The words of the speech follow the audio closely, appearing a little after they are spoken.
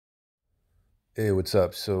Hey, what's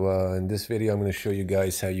up? So in this video, I'm going to show you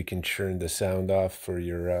guys how you can turn the sound off for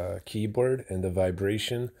your keyboard and the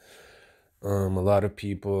vibration. A lot of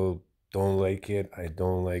people don't like it. I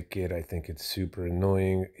don't like it. I think it's super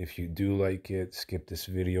annoying. If you do like it, skip this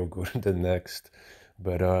video, go to the next.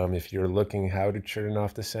 But if you're looking how to turn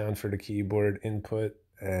off the sound for the keyboard input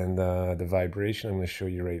and the vibration, I'm going to show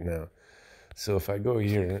you right now. So if I go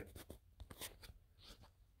here,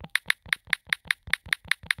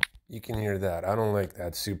 you can hear that. I don't like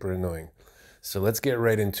that. Super annoying. So let's get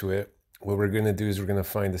right into it. What we're going to do is we're going to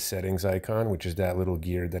find the settings icon, which is that little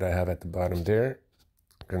gear that I have at the bottom there.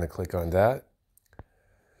 I'm going to click on that.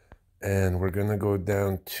 And we're going to go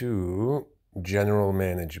down to General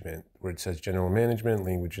Management, where it says General Management,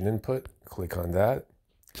 Language and Input. Click on that.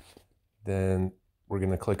 Then we're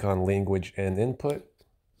going to click on Language and Input.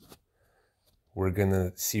 We're going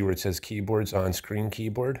to see where it says Keyboards, On-Screen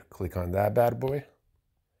Keyboard. Click on that bad boy.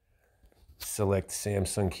 Select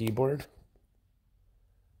Samsung Keyboard.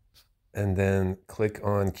 And then click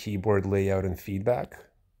on Keyboard Layout and Feedback.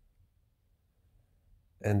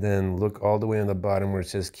 And then look all the way on the bottom where it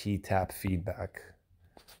says Key Tap Feedback.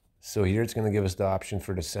 So here it's going to give us the option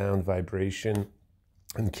for the sound, vibration,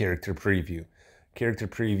 and character preview. Character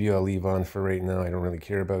preview I'll leave on for right now. I don't really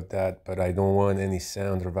care about that, but I don't want any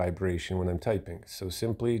sound or vibration when I'm typing. So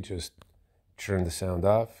simply just turn the sound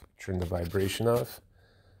off, turn the vibration off,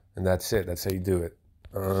 and that's it. That's how you do it.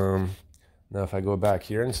 Now if I go back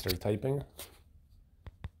here and start typing,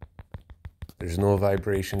 there's no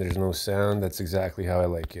vibration, there's no sound. That's exactly how I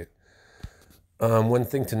like it. One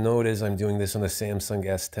thing to note is I'm doing this on the Samsung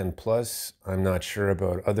S10 Plus. I'm not sure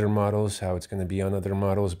about other models, how it's going to be on other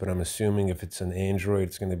models, but I'm assuming if it's an Android,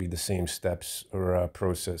 it's going to be the same steps or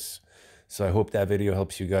process. So I hope that video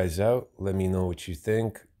helps you guys out. Let me know what you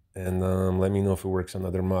think, and let me know if it works on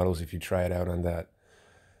other models if you try it out on that.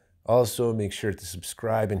 Also, make sure to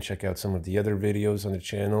subscribe and check out some of the other videos on the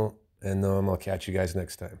channel, and I'll catch you guys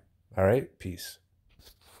next time. All right, peace.